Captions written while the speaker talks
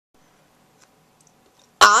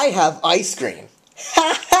I have ice cream.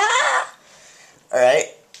 Ha ha! Alright.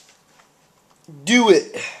 Do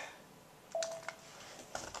it.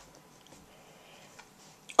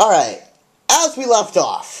 Alright. As we left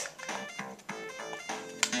off.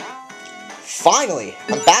 Finally,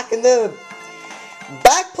 I'm back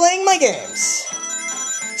playing my games.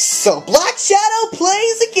 So Black Shadow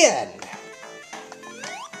plays again.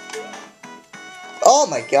 Oh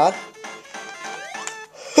my god.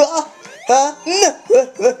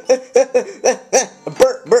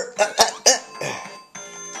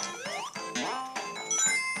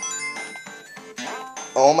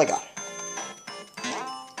 Oh my god.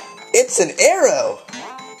 It's an arrow.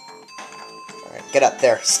 Alright, get up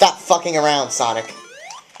there. Stop fucking around, Sonic.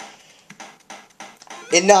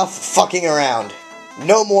 Enough fucking around.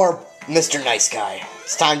 No more Mr. Nice Guy.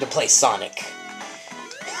 It's time to play Sonic.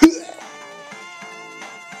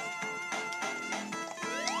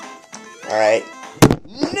 Alright.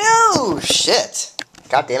 No! Shit!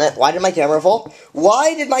 God damn it. Why did my camera fall?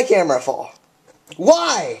 Why did my camera fall?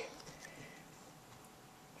 Why?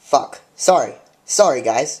 Fuck. Sorry. Sorry,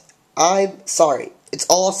 guys. I'm sorry. It's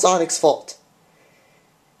all Sonic's fault.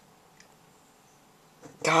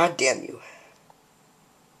 God damn you.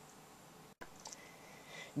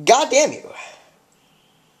 God damn you.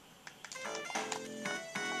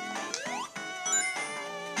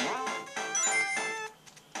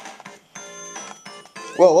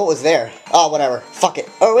 Whoa, what was there? Oh, whatever. Fuck it.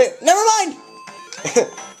 Oh, wait. Never mind!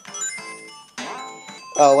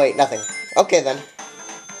 Oh, wait. Nothing. Okay, then.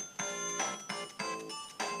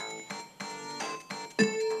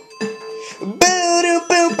 Boom,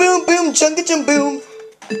 boom, boom, boom, chunga chum boom.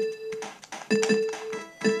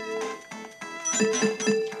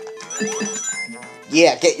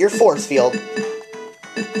 Yeah, get your force field.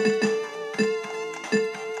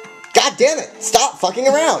 God damn it! Stop fucking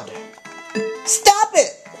around! Stop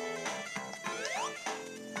it!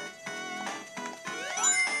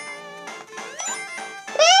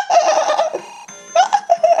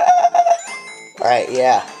 Alright,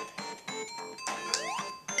 yeah.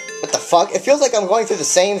 What the fuck? It feels like I'm going through the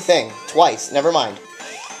same thing twice. Never mind.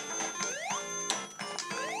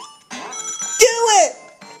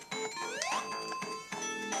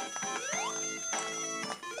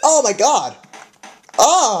 Oh my god!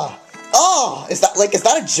 Is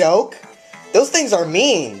that a joke? Those things are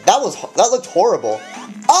mean. That looked horrible.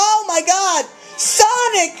 Oh my god!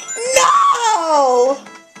 Sonic! No!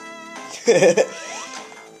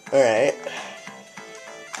 Alright.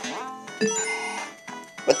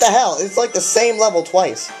 What the hell? It's like the same level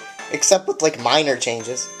twice. Except with like minor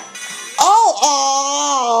changes. Oh!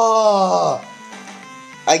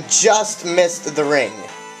 I just missed the ring.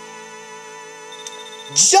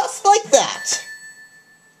 Just like that!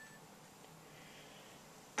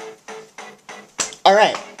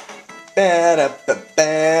 Alright.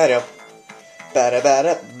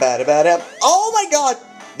 Oh my god!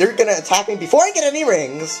 They're gonna attack me before I get any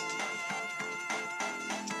rings!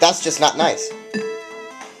 That's just not nice.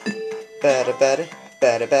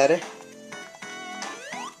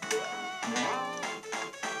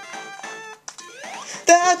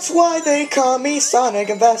 That's why they call me Sonic.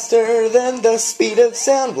 I'm faster than the speed of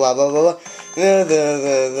sound. Blah blah blah.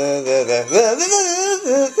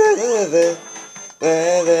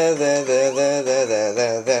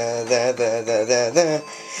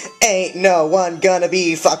 Ain't no one gonna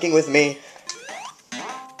be fucking with me.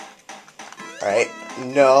 Alright.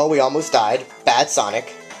 No, we almost died. Bad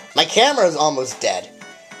Sonic. My camera's almost dead.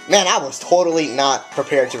 Man, I was totally not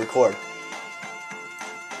prepared to record.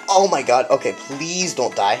 Oh my god. Okay, please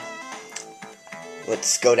don't die.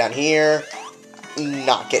 Let's go down here.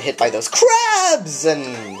 Not get hit by those crabs!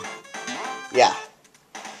 And... yeah.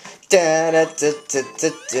 That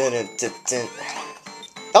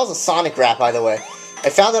was a Sonic rap, by the way. I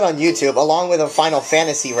found it on YouTube, along with a Final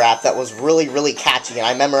Fantasy rap that was really, really catchy, and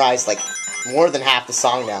I memorized, like, more than half the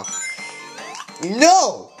song now.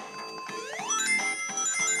 No!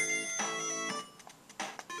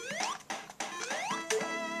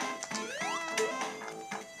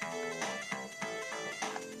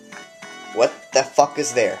 What the fuck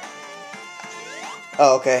is there?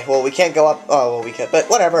 Oh, okay. Well, we can't go up. Oh, well, we could. But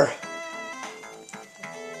whatever.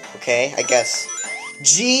 Okay, I guess.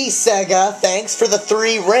 Gee, Sega, thanks for the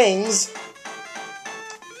 3 rings.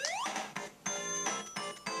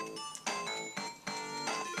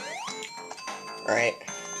 Alright.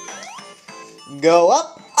 Go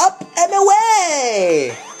up, up, and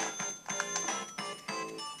away!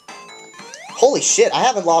 Holy shit, I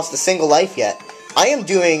haven't lost a single life yet. I am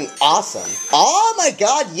doing awesome. Oh my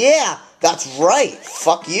god, yeah! That's right.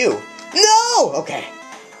 Fuck you. No! Okay.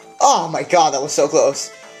 Oh my god, that was so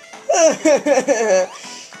close.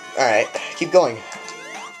 Alright, keep going.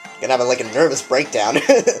 Gonna have like a nervous breakdown.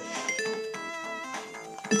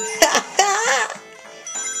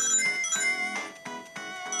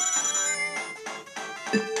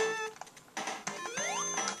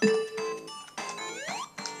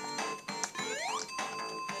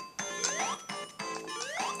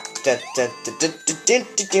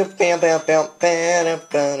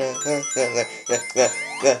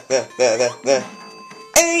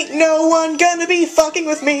 Ain't no one gonna be fucking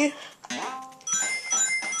with me.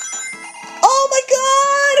 Oh my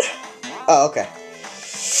god! Oh, okay.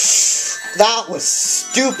 That was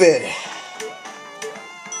stupid.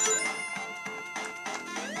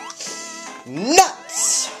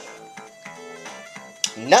 Nuts!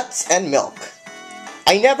 Nuts and milk.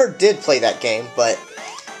 I never did play that game, but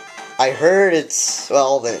I heard it's,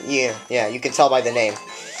 well, yeah, you can tell by the name.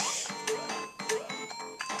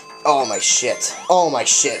 Oh my shit. Oh my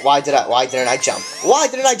shit. Why didn't I jump? Why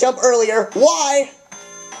didn't I jump earlier? Why?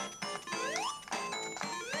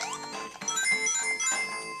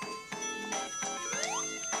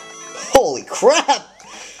 Holy crap!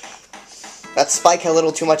 That Spike had a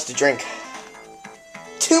little too much to drink.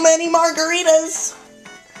 Too many margaritas!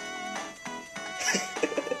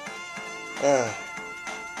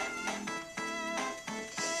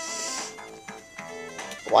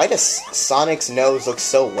 Why does Sonic's nose look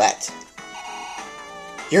so wet?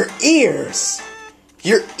 Your ears!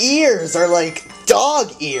 Your ears are like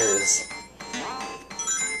dog ears!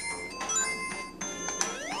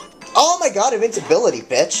 Oh my god, invincibility,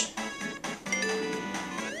 bitch!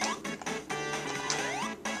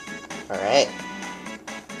 Alright.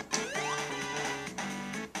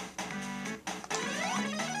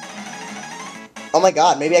 Oh my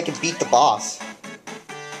god, maybe I can beat the boss.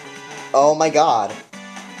 Oh my god.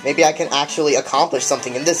 Maybe I can actually accomplish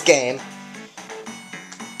something in this game.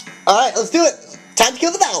 Alright, let's do it! Time to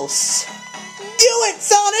kill the mouse! Do it,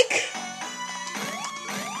 Sonic!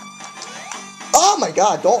 Oh my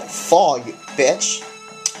god, don't fall, you bitch.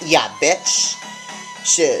 Yeah, bitch.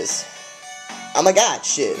 Shiz. Oh my god,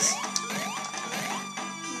 shiz.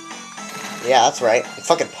 Yeah, that's right. I'm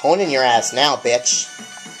fucking poning your ass now, bitch.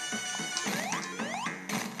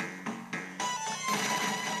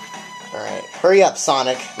 Alright, hurry up,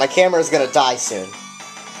 Sonic. My camera's gonna die soon.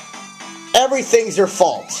 Everything's your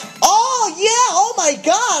fault. Oh, yeah! Oh my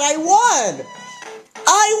god, I won!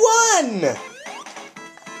 I won!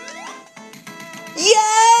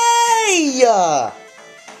 Yay!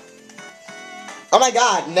 Oh my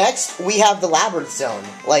god, next we have the Labyrinth Zone.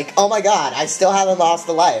 Like, oh my god, I still haven't lost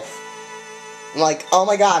a life. I'm like, oh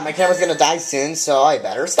my god, my camera's gonna die soon, so I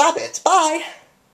better stop it. Bye!